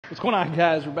What's going on,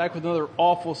 guys? We're back with another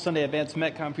awful Sunday Advanced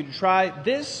MetCon for you to try.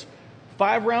 This,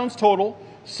 5 rounds total,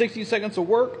 60 seconds of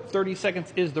work, 30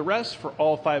 seconds is the rest for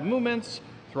all 5 movements,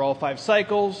 through all 5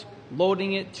 cycles,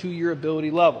 loading it to your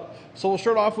ability level. So we'll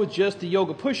start off with just the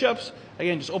yoga push-ups.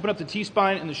 Again, just open up the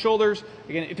T-spine and the shoulders.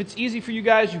 Again, if it's easy for you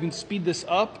guys, you can speed this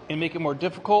up and make it more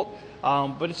difficult.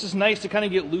 But it's just nice to kind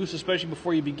of get loose, especially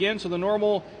before you begin. So the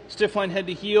normal stiff line head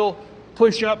to heel,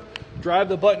 push up, drive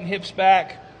the butt and hips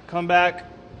back, come back,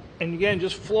 and again,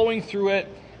 just flowing through it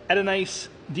at a nice,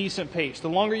 decent pace. The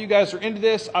longer you guys are into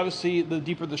this, obviously, the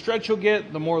deeper the stretch you'll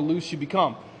get, the more loose you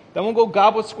become. Then we'll go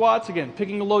goblet squats. Again,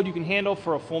 picking a load you can handle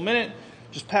for a full minute,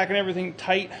 just packing everything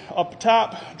tight up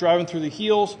top, driving through the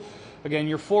heels. Again,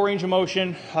 your full range of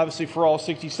motion, obviously for all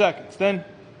 60 seconds. Then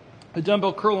the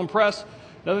dumbbell curl and press,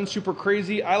 nothing super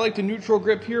crazy. I like the neutral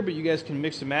grip here, but you guys can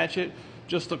mix and match it.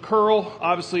 Just the curl,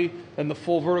 obviously, and the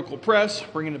full vertical press,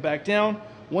 bringing it back down.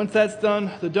 Once that's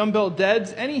done, the dumbbell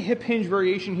deads, any hip hinge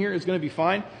variation here is going to be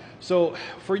fine. So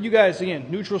for you guys, again,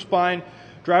 neutral spine,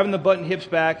 driving the butt and hips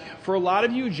back. For a lot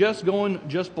of you, just going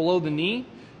just below the knee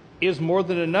is more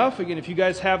than enough. Again, if you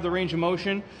guys have the range of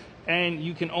motion and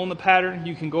you can own the pattern,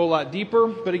 you can go a lot deeper.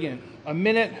 But again, a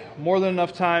minute, more than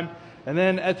enough time. And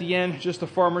then at the end, just the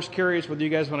farmer's carries, whether you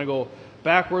guys want to go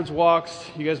backwards walks,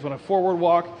 you guys want to forward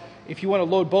walk. If you want to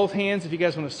load both hands, if you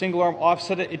guys want to single arm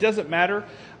offset it, it doesn't matter.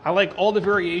 I like all the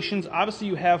variations. Obviously,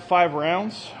 you have 5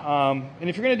 rounds. And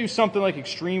if you're going to do something like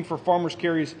extreme for farmer's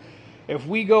carries, if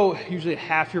we go usually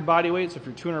half your body weight, so if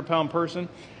you're a 200-pound person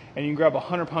and you can grab a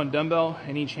 100-pound dumbbell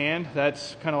in each hand,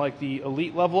 that's kind of like the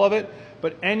elite level of it.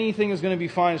 But anything is going to be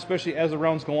fine, especially as the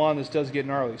rounds go on. This does get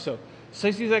gnarly. So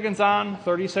 60 seconds on,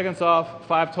 30 seconds off,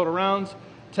 5 total rounds.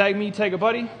 Tag me, tag a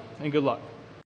buddy, and good luck.